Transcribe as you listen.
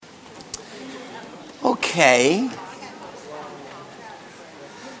Okay.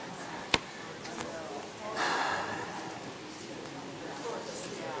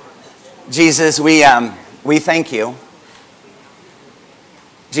 Jesus, we thank you.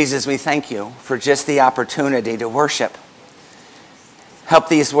 Jesus, we thank you for just the opportunity to worship. Help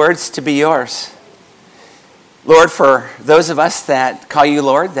these words to be yours. Lord, for those of us that call you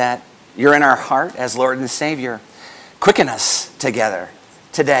Lord, that you're in our heart as Lord and Savior, quicken us together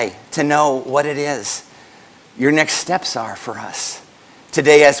today to know what it is your next steps are for us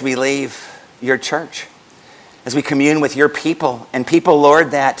today as we leave your church, as we commune with your people and people,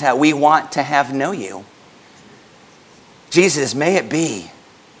 Lord, that we want to have know you. Jesus, may it be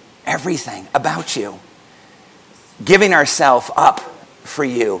everything about you, giving ourselves up for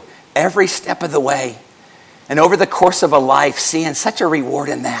you every step of the way, and over the course of a life, seeing such a reward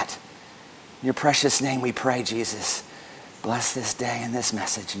in that. In your precious name we pray, Jesus. Bless this day and this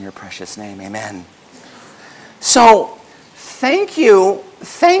message in your precious name. Amen. So, thank you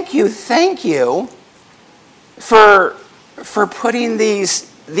for putting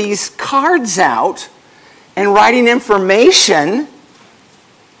these cards out and writing information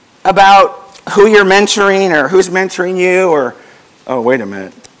about who you're mentoring or who's mentoring you or, oh, wait a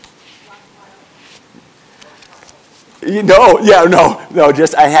minute. No,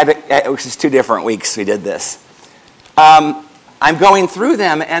 just it was just 2 different weeks we did this. I'm going through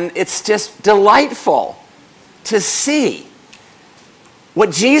them, and it's just delightful to see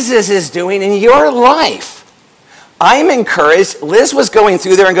what Jesus is doing in your life. I'm encouraged. Liz was going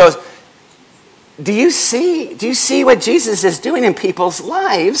through there and goes, do you see what Jesus is doing in people's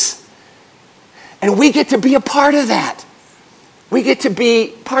lives? And we get to be a part of that. We get to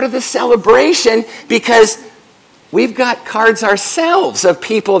be part of the celebration because we've got cards ourselves of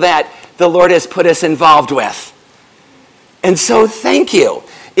people that the Lord has put us involved with. And so thank you.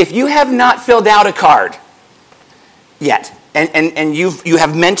 If you have not filled out a card yet, and you have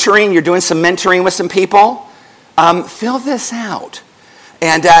mentoring, you're doing some mentoring with some people, fill this out.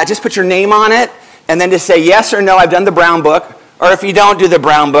 And just put your name on it, and then just say yes or no, I've done the brown book. Or if you don't do the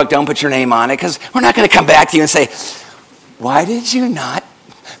brown book, don't put your name on it, because we're not going to come back to you and say, why did you not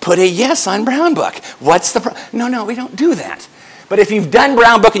put a yes on brown book? What's the No, we don't do that. But if you've done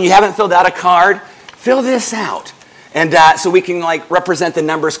brown book and you haven't filled out a card, fill this out. And so we can represent the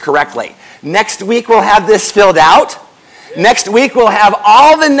numbers correctly. Next week we'll have this filled out. Next week we'll have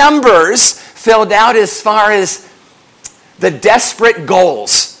all the numbers filled out as far as the desperate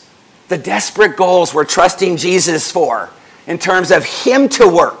goals. The desperate goals we're trusting Jesus for in terms of him to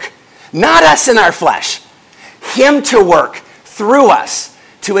work. Not us in our flesh. Him to work through us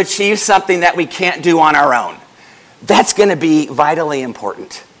to achieve something that we can't do on our own. That's going to be vitally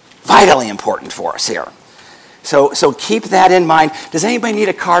important for us here. So keep that in mind. Does anybody need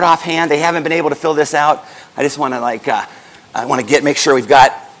a card offhand? They haven't been able to fill this out. I just want to make sure we've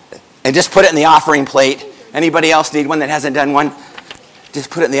got, and just put it in the offering plate. Anybody else need one that hasn't done one?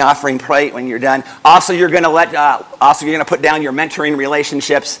 Just put it in the offering plate when you're done. Also, you're going to put down your mentoring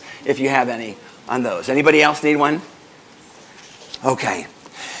relationships if you have any on those. Anybody else need one? Okay.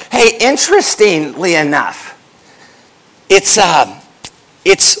 Hey, interestingly enough, it's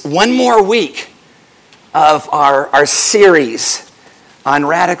one more week of our series on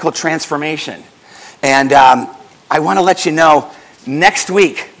radical transformation. And I want to let you know, next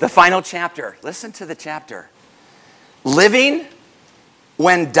week, the final chapter. Listen to the chapter. Living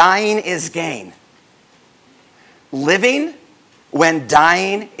when dying is gain. Living when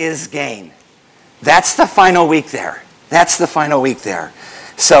dying is gain. That's the final week there.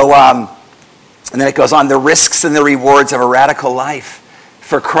 So, and then it goes on, the risks and the rewards of a radical life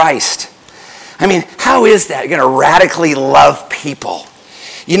for Christ. I mean, how is that? You're going to radically love people.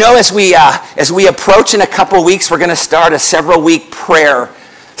 You know, as we approach in a couple weeks, we're going to start a several-week prayer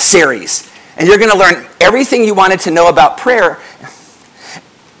series. And you're going to learn everything you wanted to know about prayer,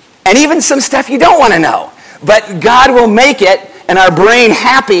 and even some stuff you don't want to know. But God will make it, and our brain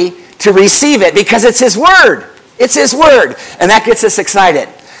happy to receive it, because it's His Word. It's His Word. And that gets us excited.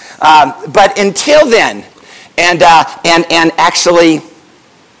 But until then, and actually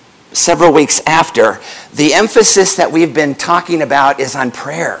several weeks after, the emphasis that we've been talking about is on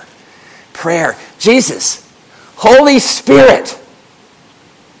prayer. Prayer. Jesus, Holy Spirit,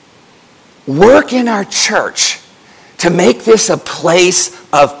 work in our church to make this a place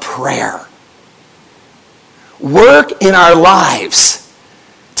of prayer. Work in our lives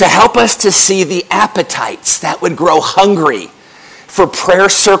to help us to see the appetites that would grow hungry for prayer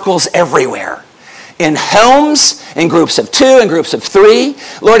circles everywhere. In homes, in groups of 2, in groups of 3.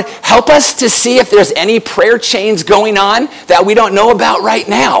 Lord, help us to see if there's any prayer chains going on that we don't know about right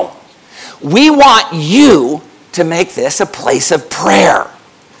now. we want you to make this a place of prayer.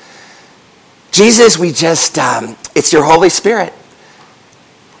 Jesus, it's your Holy Spirit.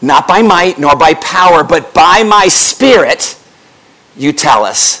 Not by might nor by power, but by my Spirit, you tell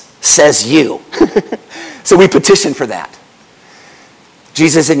us, says you. So we petition for that.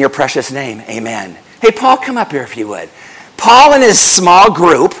 Jesus, in your precious name, amen. Hey, Paul, come up here if you would. Paul and his small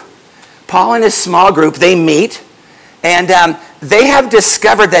group, they meet, and they have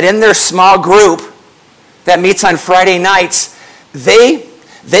discovered that in their small group that meets on Friday nights, they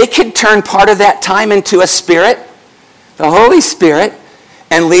can turn part of that time into a spirit, the Holy Spirit,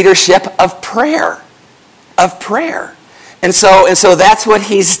 and leadership of prayer. And so that's what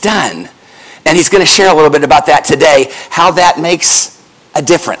he's done. And he's going to share a little bit about that today, how that makes a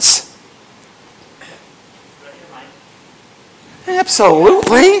difference.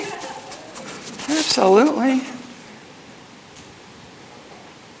 Absolutely. Absolutely.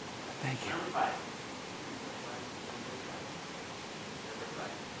 Thank you.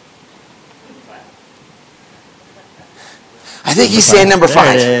 I think he's saying number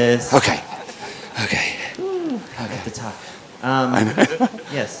 5. There it is. Okay. At the top.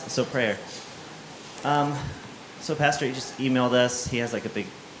 Yes, so prayer. So Pastor, he just emailed us. He has like a big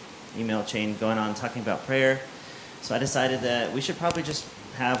email chain going on talking about prayer. So I decided that we should probably just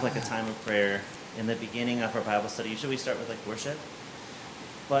have like a time of prayer in the beginning of our Bible study. Usually we start with like worship.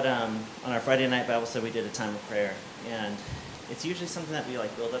 But on our Friday night Bible study, we did a time of prayer. And it's usually something that we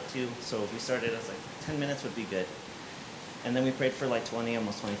like build up to. So we started as like 10 minutes would be good. And then we prayed for like 20,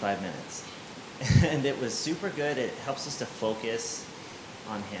 almost 25 minutes. And it was super good. It helps us to focus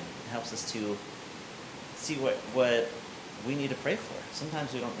on him. It helps us to see what we need to pray for.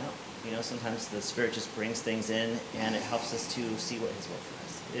 Sometimes we don't know. Sometimes the Spirit just brings things in, and it helps us to see what his will for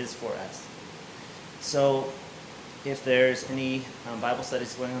us is for us. So if there's any Bible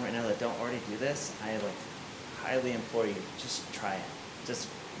studies going on right now that don't already do this, I highly implore you, just try it. Just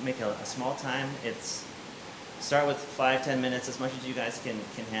make a small time. Start with 5-10 minutes, as much as you guys can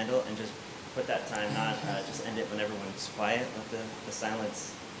handle, and just put that time, not just end it when everyone's quiet. Let the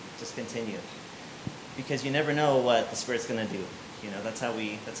silence just continue, because you never know what the Spirit's going to do. That's how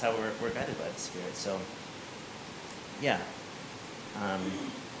we're guided by the Spirit. So, yeah,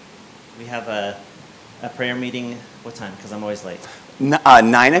 we have a prayer meeting. What time? Because I'm always late.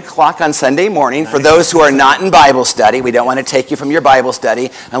 9 o'clock on Sunday morning. For those who are not in Bible study, we don't want to take you from your Bible study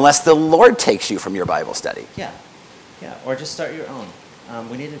unless the Lord takes you from your Bible study. Yeah, or just start your own.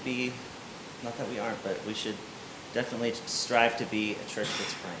 We need to be, not that we aren't, but we should definitely strive to be a church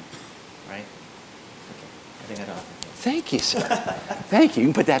that's praying, right? Okay, I think I don't have to. Thank you, sir. Thank you. You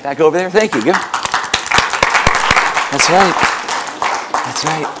can put that back over there. Thank you. Good. That's right.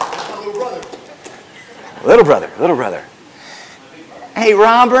 Little brother. Hey,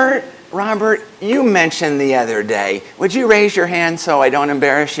 Robert, you mentioned the other day. Would you raise your hand so I don't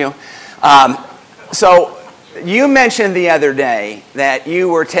embarrass you? So you mentioned the other day that you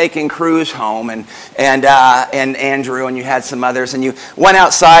were taking Cruz home and Andrew, and you had some others, and you went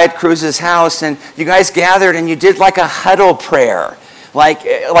outside Cruz's house, and you guys gathered and you did like a huddle prayer, like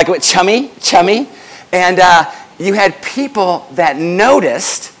with chummy, and you had people that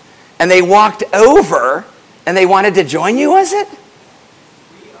noticed, and they walked over, and they wanted to join you. Was it?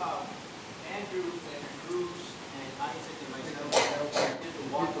 Andrew and Cruz and Isaac and myself did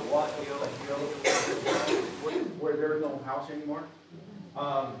the walk where there's no house anymore.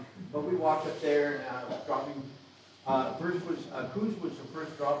 But we walked up there and dropping. Cruz was the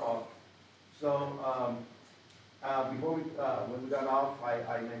first drop off. So before when we got off,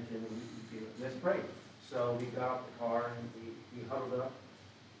 I mentioned let's pray. So we got off the car and we huddled up.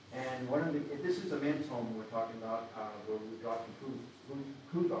 And this is a men's home we're talking about, where we dropped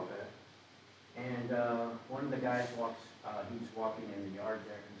Cruz off at. And one of the guys he's walking in the yard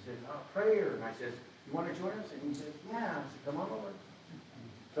there, and he says, prayer. And I says, you want to join us? And he says, yeah. I said, come on over.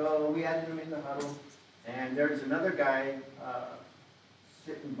 So we added him in the huddle. And there's another guy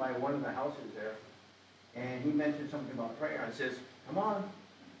sitting by one of the houses there. And he mentioned something about prayer. I says, come on.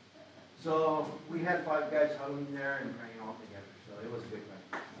 So we had 5 guys huddling there and praying all together. So it was a good night.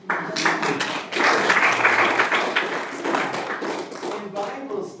 In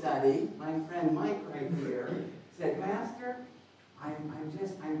Bible study, my friend Mike right here said, Pastor, I'm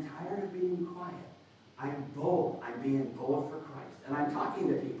tired of being quiet. I'm bold. I'm being bold for Christ. And I'm talking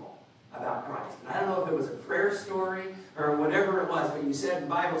to people about Christ. And I don't know if it was a prayer story or whatever it was, but you said in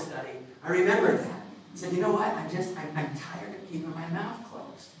Bible study, I remember that. I said, you know what? I'm tired of keeping my mouth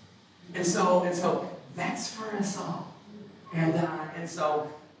closed. And so that's for us all. And so,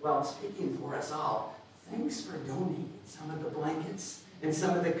 well, speaking for us all, thanks for donating some of the blankets And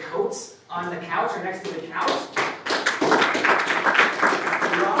some of the coats on the couch or next to the couch.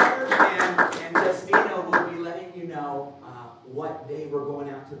 Robert and Justina will be letting you know what day we're going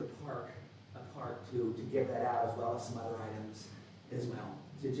out to the park to give that out, as well as some other items as well.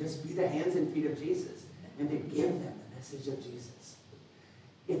 To just be the hands and feet of Jesus and to give them the message of Jesus.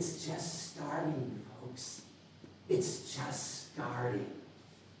 It's just starting, folks. It's just starting.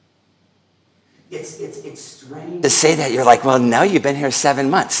 It's strange To say that, you're like, well, no, you've been here 7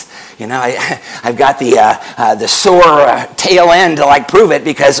 months. You know, I've got the sore tail end to like prove it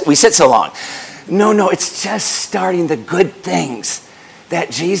because we sit so long. No, it's just starting the good things that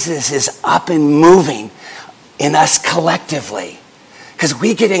Jesus is up and moving in us collectively. Because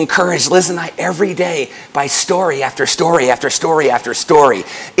we get encouraged, Liz and I, every day by story after story after story after story.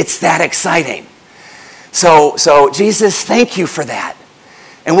 It's that exciting. So Jesus, thank you for that.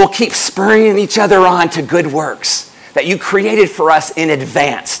 And we'll keep spurring each other on to good works that you created for us in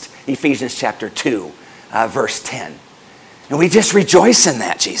advance. Ephesians chapter 2, verse 10. And we just rejoice in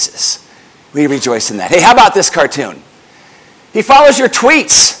that, Jesus. We rejoice in that. Hey, how about this cartoon? He follows your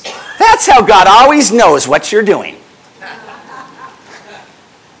tweets. That's how God always knows what you're doing.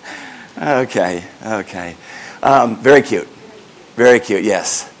 Okay. Very cute. Very cute,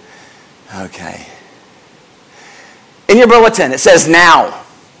 yes. Okay. In your bulletin, it says now.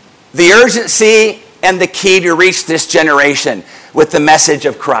 The urgency and the key to reach this generation with the message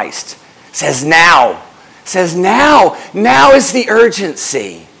of Christ. It says now. It says now. Now is the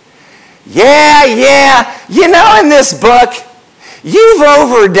urgency. Yeah. You know, in this book, you've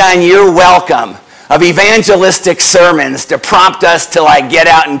overdone your welcome of evangelistic sermons to prompt us to like get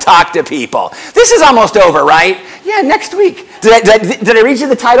out and talk to people. This is almost over, right? Yeah, next week. Did I read you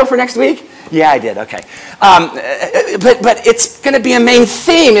the title for next week? Yeah, I did. Okay. But it's going to be a main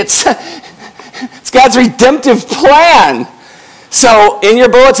theme. It's God's redemptive plan. So in your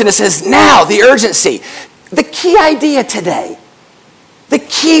bulletin it says, now, the urgency. The key idea today. The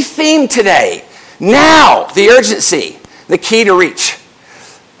key theme today. Now, the urgency. The key to reach.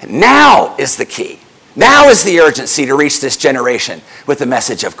 Now is the key. Now is the urgency to reach this generation with the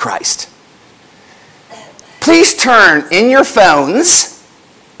message of Christ. Please turn in your phones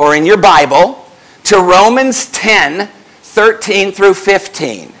or in your Bible to Romans 10, 13 through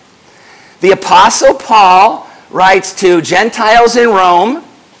 15. The Apostle Paul writes to Gentiles in Rome,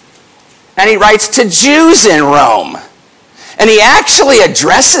 and he writes to Jews in Rome. And he actually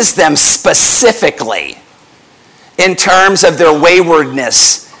addresses them specifically in terms of their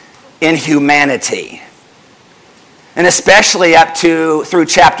waywardness in humanity. And especially up to through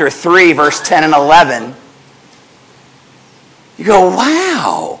chapter 3, verse 10 and 11. You go,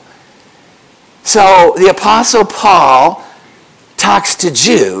 wow. So the Apostle Paul talks to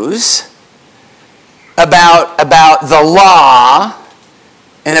Jews about the law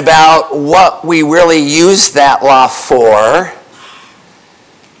and about what we really use that law for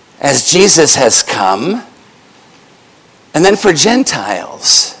as Jesus has come. And then for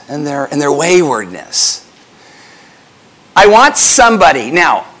Gentiles and their waywardness. I want somebody,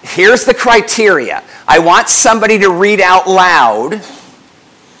 now, here's the criteria. I want somebody to read out loud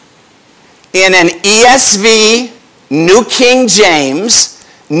in an ESV, New King James,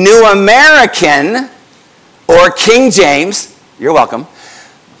 New American, or King James, you're welcome,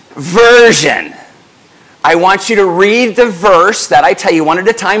 version. I want you to read the verse that I tell you one at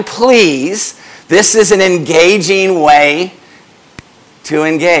a time, please. This is an engaging way to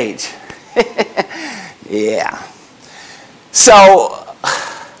engage. Yeah. So,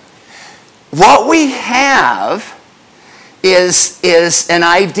 what we have is an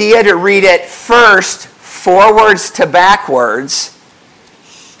idea to read it first forwards to backwards.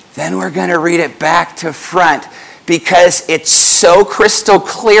 Then we're going to read it back to front because it's so crystal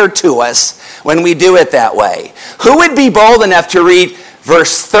clear to us when we do it that way. Who would be bold enough to read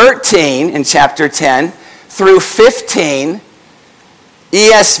verse 13 in chapter 10 through 15,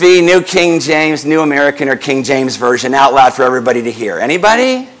 ESV, New King James, New American, or King James Version out loud for everybody to hear?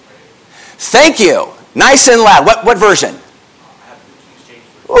 Anybody? Thank you. Nice and loud. What version?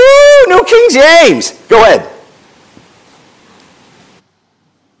 Ooh, New King James. Go ahead.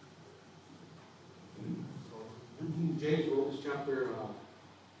 King James wrote this chapter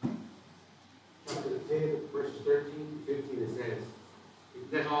 10, verses 13 to 15. It says,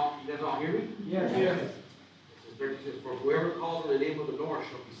 you guys all hear me? Yes. It says 13 says, for whoever calls on the name of the Lord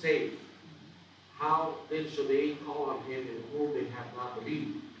shall be saved. How then shall they call on him in whom they have not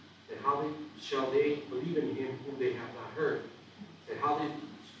believed? And how then shall they believe in him whom they have not heard? And how then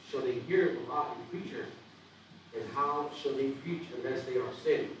shall they hear without a preacher? And how shall they preach unless they are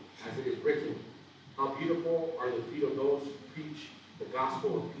sent? As it is written, how beautiful are the feet of those who preach the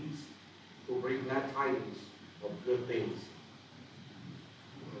gospel of peace, who bring glad tidings of good things.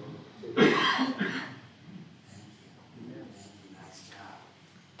 Nice job.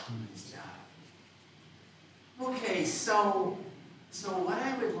 Nice job. Okay, so what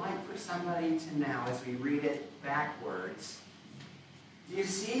I would like for somebody to know as we read it backwards, do you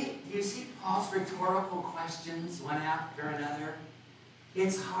see Paul's rhetorical questions one after another?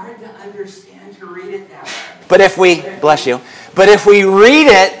 It's hard to understand to read it that way. But if we, bless you, but if we read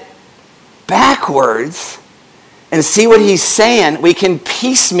it backwards and see what he's saying, we can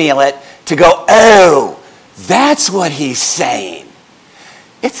piecemeal it to go, oh, that's what he's saying.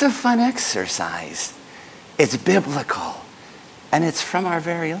 It's a fun exercise. It's biblical. And it's from our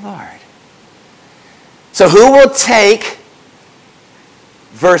very Lord. So who will take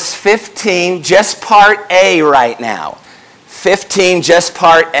verse 15, just part A right now? 15, just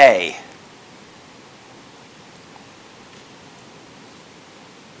part A.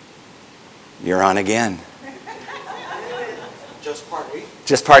 You're on again. Just part A.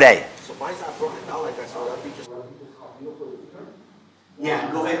 Just part A. So mine's not broken down like that, so that'd be just.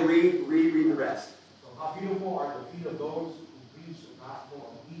 Yeah, go ahead and read the rest. So how beautiful are the feet of those who preach the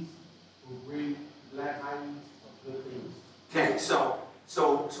gospel of peace, who bring glad tidings of good things. Okay, so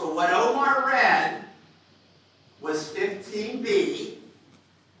what Omar read was 15b.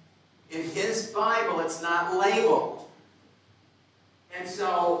 In his Bible, it's not labeled. And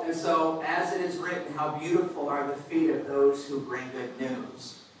so, as it is written, how beautiful are the feet of those who bring good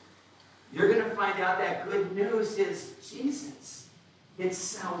news. You're going to find out that good news is Jesus. It's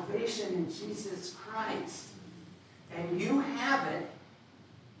salvation in Jesus Christ. And you have it.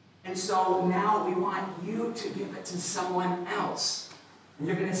 And so now we want you to give it to someone else. And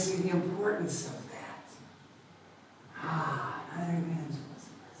you're going to see the importance of that. Another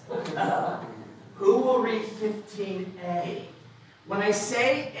evangelism. Who will read 15a? When I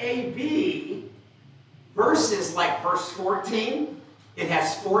say AB, verses like verse 14, it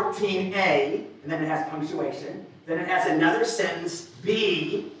has 14a, and then it has punctuation. Then it has another sentence,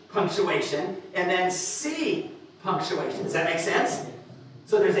 B, punctuation, and then C, punctuation. Does that make sense?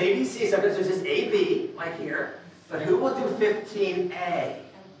 So there's A, B, C, sometimes there's just A, B, like here. But who will do 15a?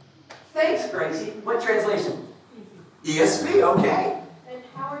 Thanks, Gracie. What translation? ESV, okay. And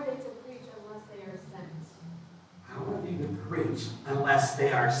how are they to preach unless they are sent? How are they to preach unless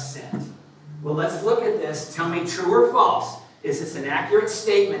they are sent? Well, let's look at this. Tell me true or false. Is this an accurate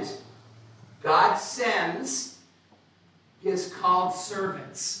statement? God sends his called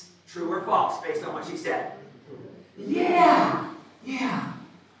servants. True or false, based on what she said? Yeah.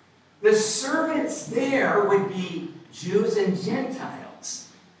 The servants there would be Jews and Gentiles.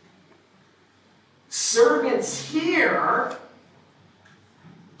 Servants here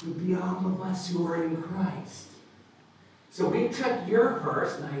would be all of us who are in Christ. So we took your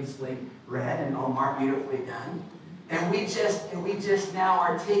verse, nicely read, and Omar, beautifully done, and we just now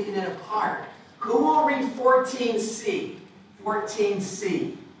are taking it apart. Who will read 14c?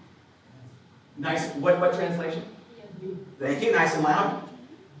 14c. Nice. What translation? ESV. Thank you. Nice and loud.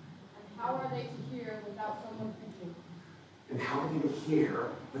 And how are they to hear without someone preaching? And how are they to hear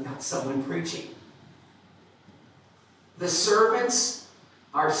without someone preaching? The servants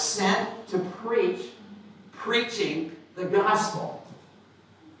are sent to preach, preaching the gospel.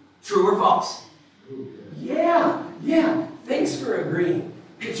 True or false? Yeah. Thanks for agreeing.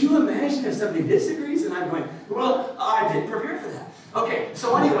 Could you imagine if somebody disagrees and I'm going, well, I didn't prepare for that. Okay,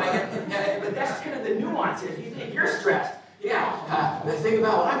 so anyway, but that's kind of the nuance. If you think you're stressed, the thing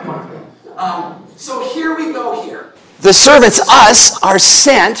about what I'm going through. So here we go here. The servants, us, are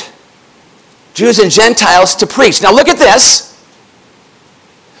sent, Jews and Gentiles, to preach. Now look at this.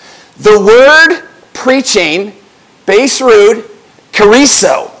 The word preaching, base root,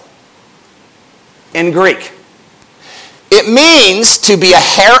 chariso, in Greek. It means to be a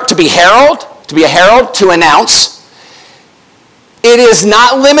herald, to announce. It is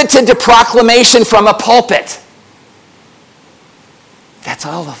not limited to proclamation from a pulpit. That's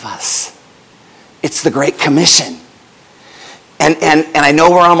all of us. It's the Great Commission. And I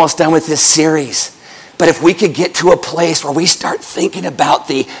know we're almost done with this series, but if we could get to a place where we start thinking about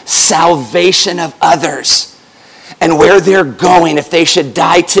the salvation of others and where they're going if they should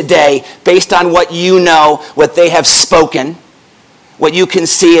die today based on what you know, what they have spoken, what you can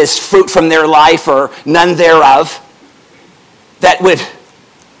see as fruit from their life or none thereof, that would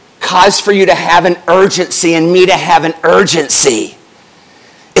cause for you to have an urgency and me to have an urgency.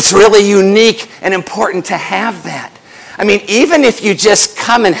 It's really unique and important to have that. I mean, even if you just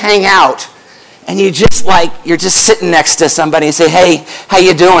come and hang out and you're just sitting next to somebody and say, hey, how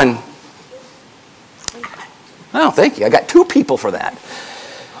you doing? Oh, thank you. I got 2 people for that.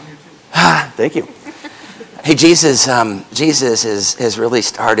 I'm here too. Thank you. Hey, Jesus has really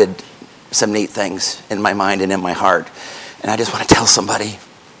started some neat things in my mind and in my heart. And I just want to tell somebody.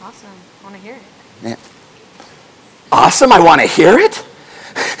 Awesome. Want to hear it. Yeah. Awesome? I want to hear it?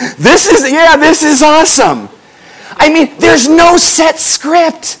 This is awesome. I mean, there's no set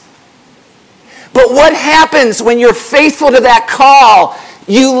script. But what happens when you're faithful to that call?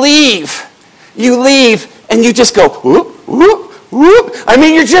 You leave, and you just go, whoop, whoop, whoop. I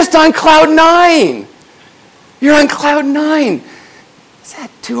mean, you're just on cloud 9. You're on cloud 9. Is that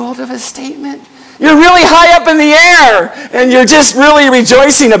too old of a statement? You're really high up in the air, and you're just really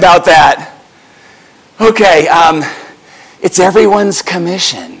rejoicing about that. Okay, it's everyone's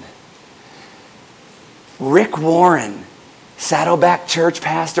commission. Rick Warren, Saddleback Church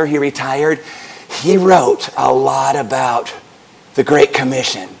pastor, he retired. He wrote a lot about the Great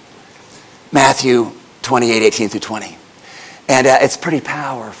Commission, Matthew 28:18-20. And it's pretty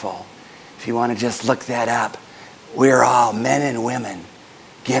powerful. If you want to just look that up, we're all men and women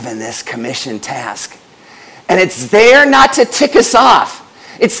given this commission task. And it's there not to tick us off.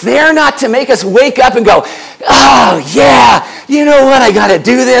 It's there not to make us wake up and go, oh yeah, you know what, I got to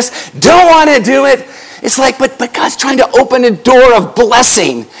do this. Don't want to do it. It's like, but God's trying to open a door of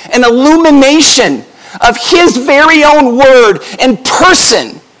blessing and illumination of his very own word and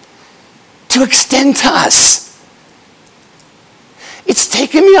person to extend to us. It's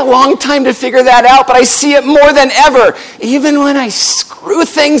taken me a long time to figure that out, but I see it more than ever, even when I screw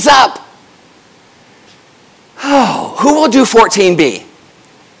things up. Oh, who will do 14b?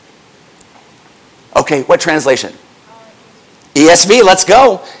 Okay, what translation? ESV, let's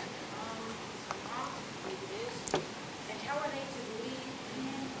go.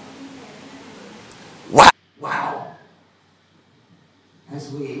 Wow.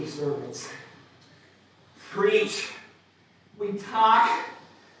 As we servants preach, we talk,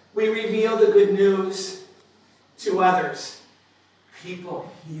 we reveal the good news to others.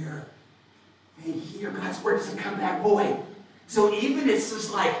 People hear. They hear. God's word doesn't come back void. So even it's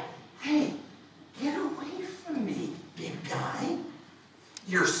just like, hey, get away from me, big guy.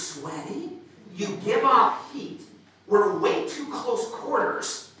 You're sweaty. You give off heat. We're way too close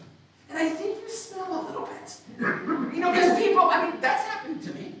quarters. And I think you smell a little bit. Because people, that's happened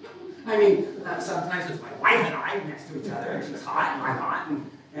to me. Sometimes it's my wife and I next to each other, and she's hot and I'm hot,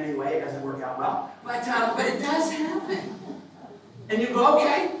 and anyway, it doesn't work out well. But it does happen. And you go,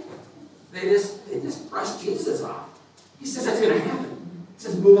 okay. They just brush Jesus off. He says that's going to happen. He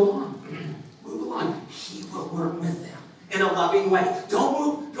says, move along. Move along. He will work with them in a loving way. Don't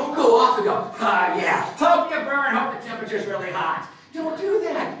move. Don't go off and go, yeah. Hope you burn. Hope the temperature's really hot. Don't do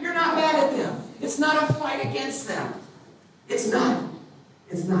that. You're not mad at them. It's not a fight against them. It's not.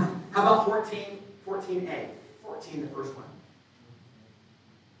 It's not. How about 14a? 14, the first one.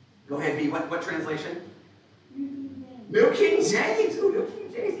 Go ahead, B. What translation? New King James. Ooh, New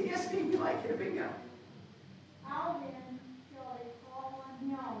King James. Yes, we like it. Bingo. How then shall they call on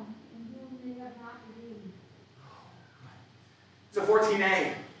him in whom they have not believed? So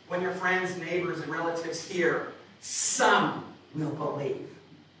 14a, when your friends, neighbors, and relatives hear, some will believe,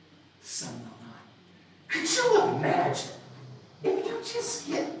 some will not. Could you imagine if you just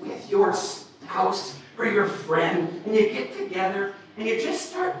get with your spouse or your friend and you get together and you just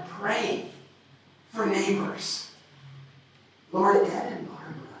start praying for neighbors? Lord, Ed and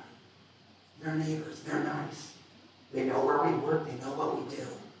Barbara, they're neighbors, they're nice. They know where we work, they know what we do.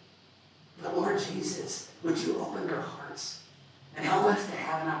 But Lord Jesus, would you open their hearts and help us to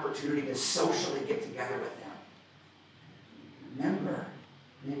have an opportunity to socially get together with them? Remember,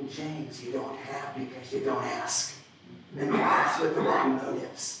 in James, you don't have because you don't ask. Remember, that's with the wrong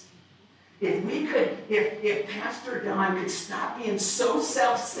motives. If Pastor Don could stop being so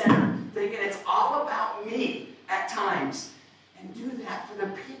self-centered, thinking it's all about me at times, and do that for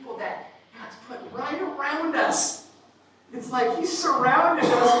the people that God's put right around us. It's like he's surrounded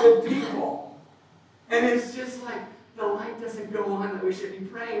us with people. And it's just like the light doesn't go on that we should be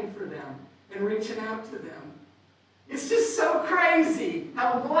praying for them and reaching out to them. It's just so crazy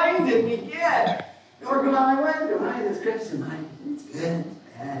how blinded we get. And we're going, I wonder why this Christian life, it's good,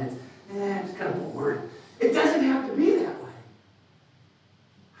 it's bad, I'm just kind of bored. It doesn't have to be that way.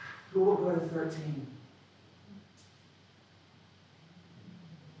 Who will go to 13?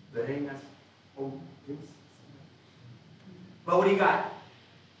 But ain't that, But what do you got?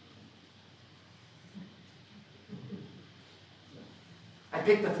 I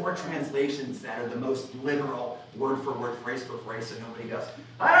picked the 4 translations that are the most literal, word for word, phrase for phrase, so nobody goes,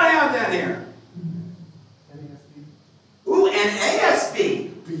 I don't have that here. Ooh, an ASB.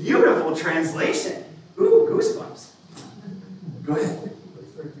 Beautiful translation. Ooh, goosebumps.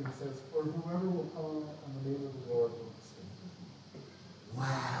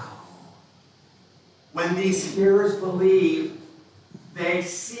 when these hearers believe, they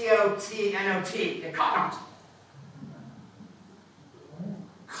C-O-T-N-O-T, they caught.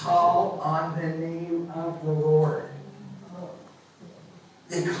 Call on the name of the Lord.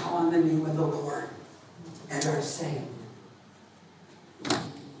 They call on the name of the Lord and are saved.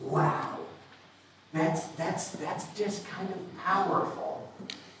 Wow. That's just kind of powerful.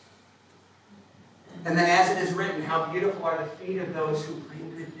 And then as it is written, how beautiful are the feet of those who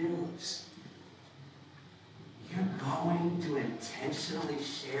bring good news. You're going to intentionally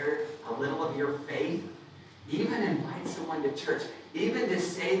share a little of your faith, even invite someone to church, even to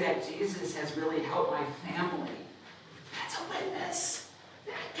say that Jesus has really helped my family. That's a witness.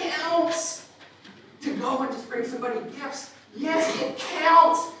 That counts. To go and just bring somebody gifts, yes, it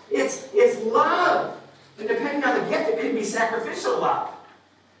counts. It's love. And depending on the gift, it could be sacrificial love.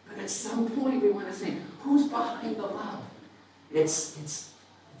 But at some point, we want to say, who's behind the love? It's Jesus.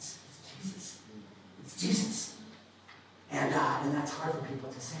 It's Jesus. And that's hard for people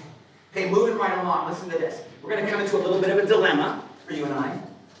to say. Okay, moving right along. Listen to this. We're going to come into a little bit of a dilemma for you and I.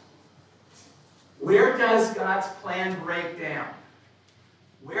 Where does God's plan break down?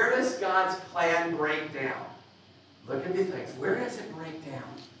 Where does God's plan break down? Look at the things. Where does it break down?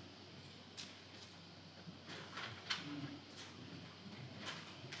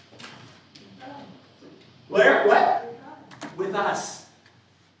 Where? What? With us.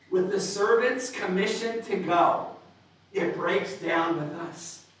 With the servants commissioned to go. It breaks down with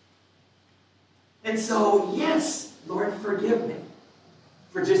us. And so, yes, Lord, forgive me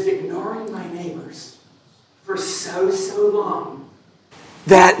for just ignoring my neighbors for so long.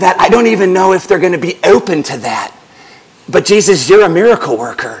 That I don't even know if they're going to be open to that. But Jesus, you're a miracle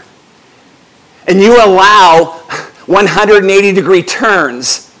worker. And you allow 180-degree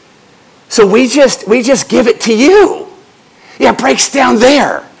turns. So we just give it to you. Yeah, it breaks down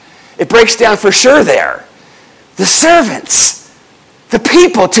there. It breaks down for sure there. The servants, the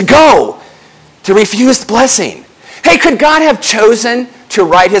people to go, to refuse the blessing. Hey, could God have chosen to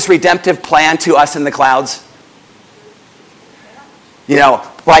write his redemptive plan to us in the clouds? You know,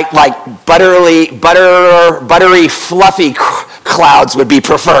 like buttery, fluffy clouds would be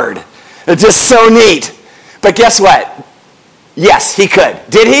preferred. It's just so neat. But guess what? Yes, he could.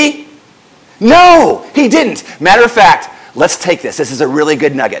 Did he? No, he didn't. Matter of fact, let's take this. This is a really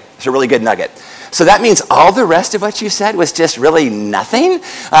good nugget. It's a really good nugget. So that means all the rest of what you said was just really nothing?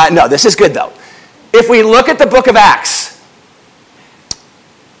 No, this is good though. If we look at the book of Acts,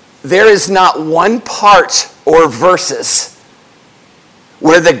 there is not one part or verses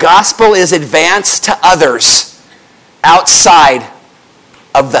where the gospel is advanced to others outside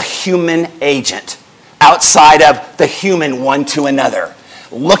of the human agent, outside of the human one to another.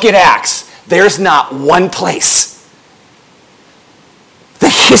 Look at Acts. There's not one place. The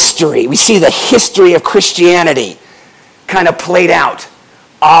history, we see the history of Christianity kind of played out.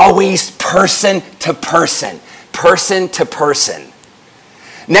 Always person to person, person to person.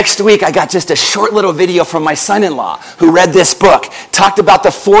 Next week, I got just a short little video from my son-in-law who read this book, talked about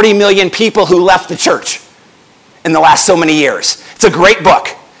the 40 million people who left the church in the last so many years. It's a great book.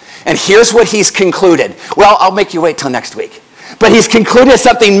 And here's what he's concluded. Well, I'll make you wait till next week. But he's concluded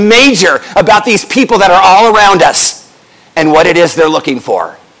something major about these people that are all around us and what it is they're looking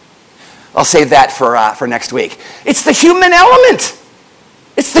for. I'll save that for next week. It's the human element.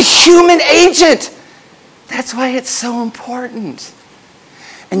 It's the human agent. That's why it's so important.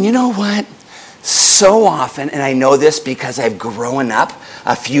 And you know what? So often, and I know this because I've grown up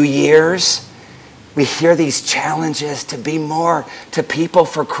a few years, we hear these challenges to be more to people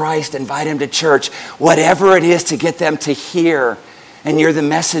for Christ, invite them to church, whatever it is to get them to hear, and you're the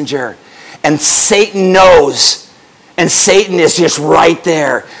messenger. And Satan knows, and Satan is just right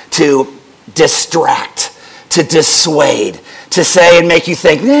there to distract, to dissuade, to say and make you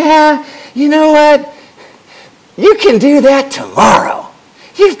think, nah, you know what? You can do that tomorrow.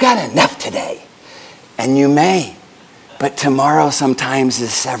 You've got enough today. And you may. But tomorrow sometimes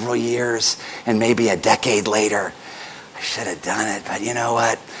is several years and maybe a decade later. I should have done it, but you know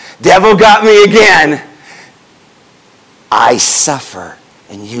what? Devil got me again. I suffer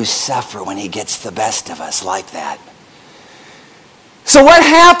and you suffer when he gets the best of us like that. So what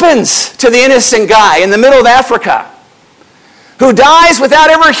happens to the innocent guy in the middle of Africa who dies without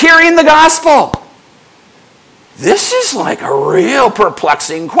ever hearing the gospel? This is like a real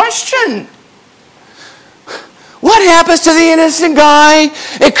perplexing question. What happens to the innocent guy?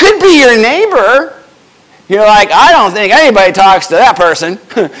 It could be your neighbor. You're like, I don't think anybody talks to that person.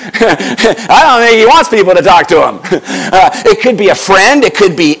 I don't think he wants people to talk to him. It could be a friend. It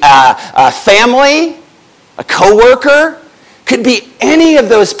could be a family, a coworker. It could be any of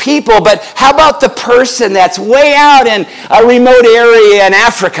those people, but how about the person that's way out in a remote area in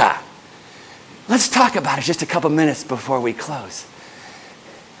Africa? Let's talk about it just a couple minutes before we close.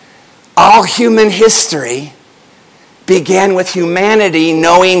 All human history began with humanity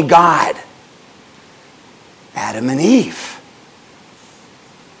knowing God. Adam and Eve.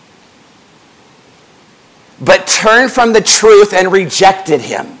 But turned from the truth and rejected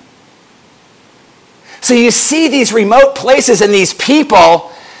him. So you see these remote places and these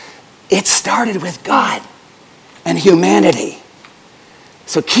people, it started with God and humanity.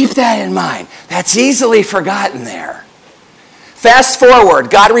 So keep that in mind. That's easily forgotten there. Fast forward,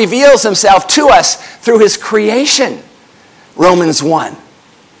 God reveals himself to us through his creation. Romans 1,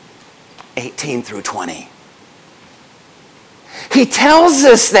 18 through 20. He tells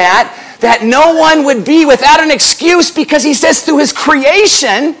us that no one would be without an excuse because he says through his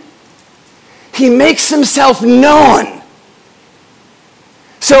creation, he makes himself known.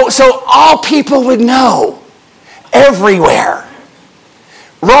 So all people would know everywhere.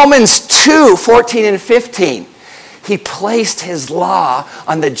 Romans 2, 14 and 15. He placed his law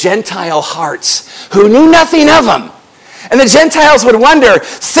on the Gentile hearts who knew nothing of him. And the Gentiles would wonder,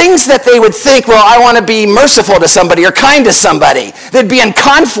 things that they would think, well, I want to be merciful to somebody or kind to somebody. They'd be in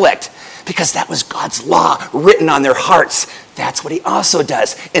conflict because that was God's law written on their hearts. That's what he also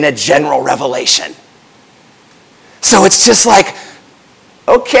does in a general revelation. So it's just like,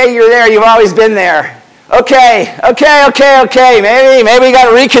 okay, you're there. You've always been there. Okay. Maybe we got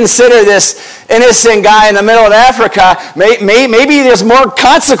to reconsider this innocent guy in the middle of Africa. Maybe there's more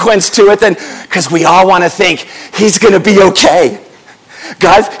consequence to it than, because we all want to think he's going to be okay.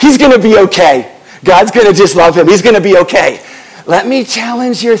 He's going to be okay. God's going to just love him. He's going to be okay. Let me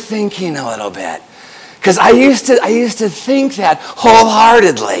challenge your thinking a little bit, because I used to think that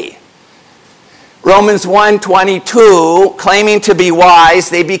wholeheartedly. Romans 1:22, claiming to be wise,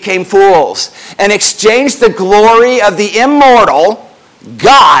 they became fools and exchanged the glory of the immortal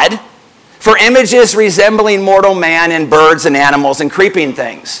God for images resembling mortal man and birds and animals and creeping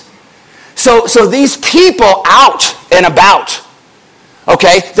things. So these people out and about,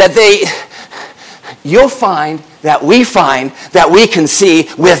 okay, you'll find that we can see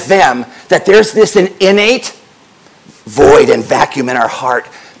with them that there's this innate void and vacuum in our heart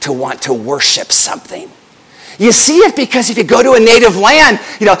to want to worship something. You see it because if you go to a native land,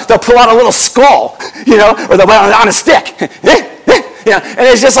 they'll pull out a little skull, or they'll put it on a stick. And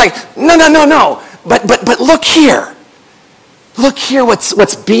it's just like, no. But look here. Look here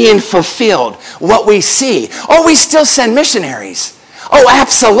what's being fulfilled, what we see. Oh, we still send missionaries. Oh,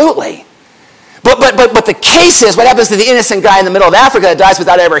 absolutely. But the case is, what happens to the innocent guy in the middle of Africa that dies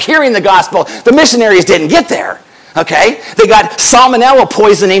without ever hearing the gospel? The missionaries didn't get there. Okay? They got salmonella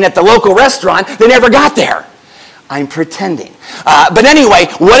poisoning at the local restaurant. They never got there. I'm pretending. But anyway,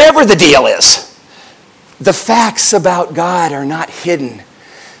 whatever the deal is, the facts about God are not hidden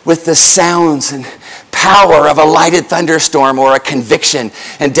with the sounds and power of a lighted thunderstorm or a conviction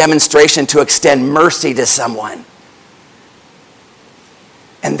and demonstration to extend mercy to someone.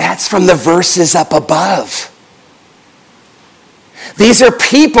 And that's from the verses up above. These are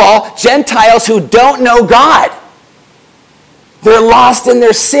people, Gentiles, who don't know God. They're lost in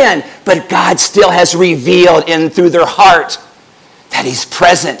their sin, but God still has revealed through their heart that he's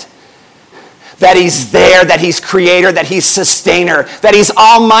present, that he's there, that he's creator, that he's sustainer, that he's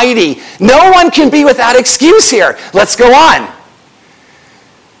almighty. No one can be without excuse here. Let's go on.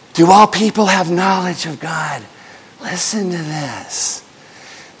 Do all people have knowledge of God? Listen to this.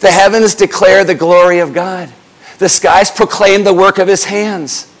 The heavens declare the glory of God. The skies proclaim the work of his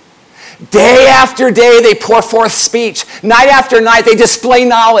hands. Day after day, they pour forth speech. Night after night, they display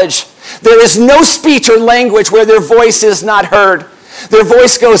knowledge. There is no speech or language where their voice is not heard. Their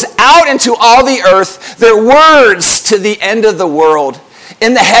voice goes out into all the earth, their words to the end of the world.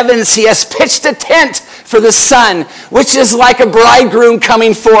 In the heavens, he has pitched a tent for the sun, which is like a bridegroom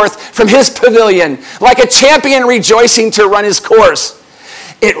coming forth from his pavilion, like a champion rejoicing to run his course.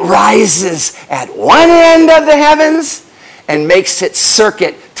 It rises at one end of the heavens and makes its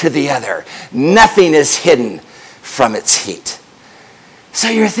circuit to the other. Nothing is hidden from its heat. So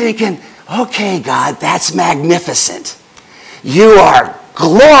you're thinking, okay, God, that's magnificent. You are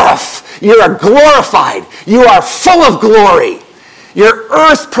glorified. You are full of glory. Your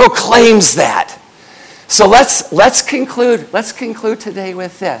earth proclaims that. So let's conclude today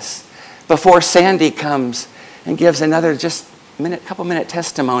with this before Sandy comes and gives another couple minute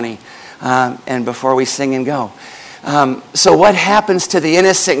testimony, and before we sing and go. So what happens to the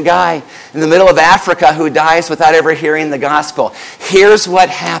innocent guy in the middle of Africa who dies without ever hearing the gospel? Here's what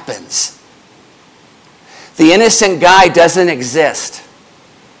happens. The innocent guy doesn't exist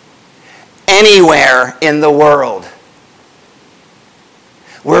anywhere in the world.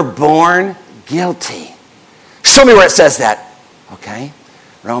 We're born guilty. Show me where it says that. Okay,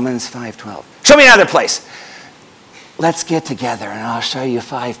 Romans 5:12. Show me another place. Let's get together and I'll show you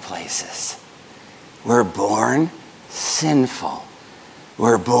 5 places. We're born sinful.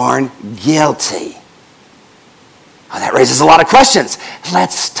 We're born guilty. Oh, that raises a lot of questions.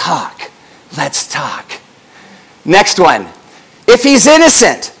 Let's talk. Let's talk. Next one. If he's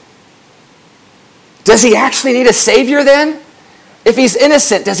innocent, does he actually need a Savior then? If he's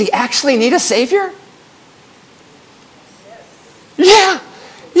innocent, does he actually need a Savior? Yeah.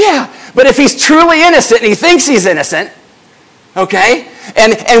 But if he's truly innocent and he thinks he's innocent, okay,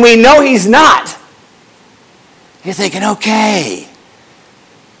 and we know he's not, you're thinking, okay,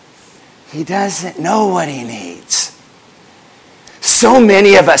 he doesn't know what he needs. So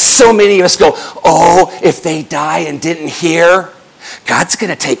many of us go, oh, if they die and didn't hear, God's going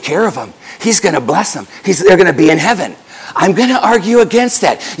to take care of them. He's going to bless them. They're going to be in heaven. I'm going to argue against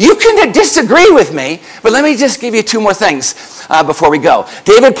that. You can disagree with me, but let me just give you 2 more things before we go.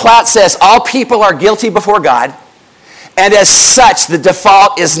 David Platt says, all people are guilty before God, and as such, the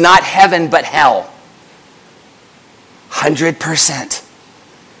default is not heaven but hell. 100%.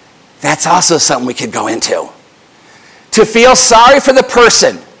 That's also something we could go into. To feel sorry for the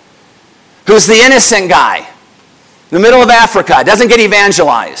person who's the innocent guy in the middle of Africa, doesn't get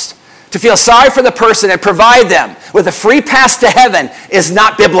evangelized. To feel sorry for the person and provide them with a free pass to heaven is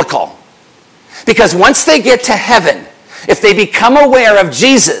not biblical. Because once they get to heaven, if they become aware of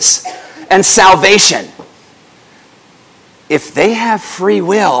Jesus and salvation, if they have free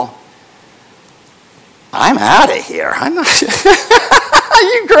will, I'm out of here. I'm not. Are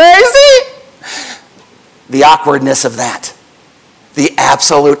you crazy? The awkwardness of that. The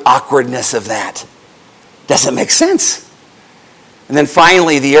absolute awkwardness of that. Doesn't make sense. And then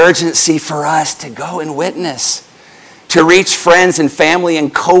finally, the urgency for us to go and witness, to reach friends and family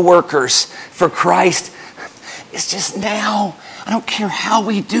and co-workers for Christ is just now. I don't care how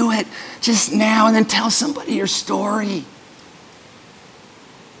we do it, just now, and then tell somebody your story.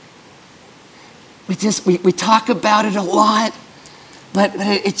 We talk about it a lot, but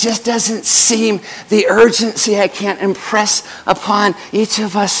it just doesn't seem the urgency. I can't impress upon each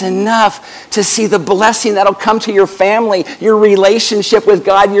of us enough to see the blessing that'll come to your family, your relationship with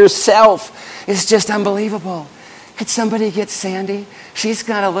God yourself is just unbelievable. Could somebody get Sandy? She's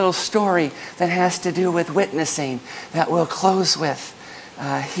got a little story that has to do with witnessing that we'll close with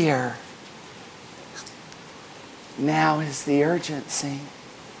here. Now is the urgency.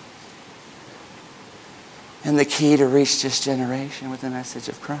 And the key to reach this generation with the message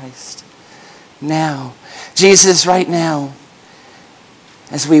of Christ. Now, Jesus, right now,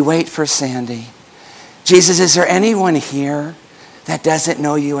 as we wait for Sandy, Jesus, is there anyone here that doesn't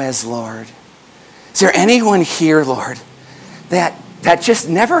know you as Lord? Is there anyone here, Lord, that just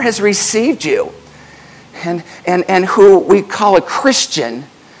never has received you and who we call a Christian,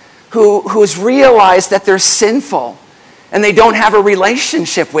 who's realized that they're sinful and they don't have a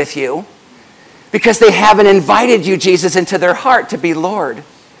relationship with you? Because they haven't invited you, Jesus, into their heart to be Lord,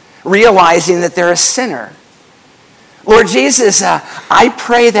 realizing that they're a sinner. Lord Jesus, I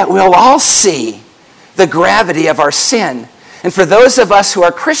pray that we'll all see the gravity of our sin. And for those of us who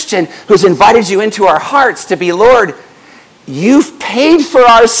are Christian, who's invited you into our hearts to be Lord, you've paid for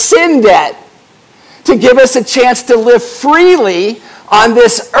our sin debt to give us a chance to live freely on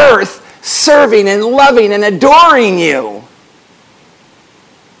this earth, serving and loving and adoring you.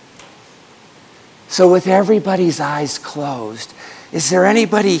 So with everybody's eyes closed, is there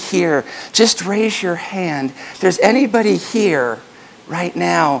anybody here? Just raise your hand. If there's anybody here right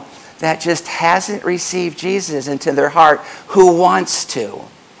now that just hasn't received Jesus into their heart, who wants to,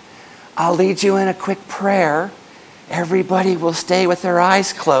 I'll lead you in a quick prayer. Everybody will stay with their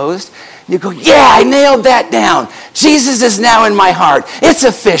eyes closed. You go, yeah, I nailed that down. Jesus is now in my heart. It's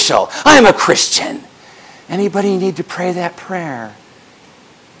official. I'm a Christian. Anybody need to pray that prayer?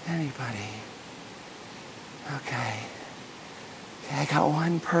 Anybody? Okay, I got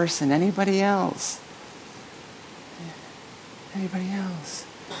one person. Anybody else? Anybody else?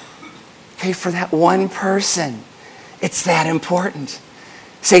 Okay, for that one person, it's that important.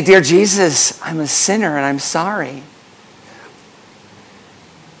 Say, dear Jesus, I'm a sinner and I'm sorry.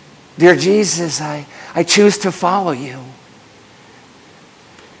 Dear Jesus, I choose to follow you.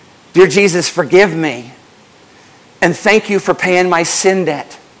 Dear Jesus, forgive me. And thank you for paying my sin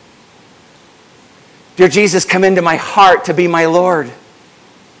debt. Dear Jesus, come into my heart to be my Lord.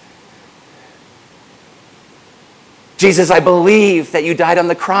 Jesus, I believe that you died on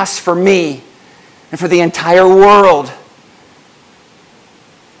the cross for me and for the entire world.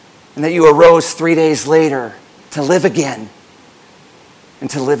 And that you arose 3 days later to live again and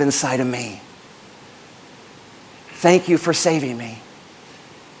to live inside of me. Thank you for saving me.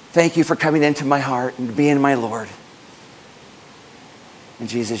 Thank you for coming into my heart and being my Lord. In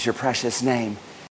Jesus, your precious name.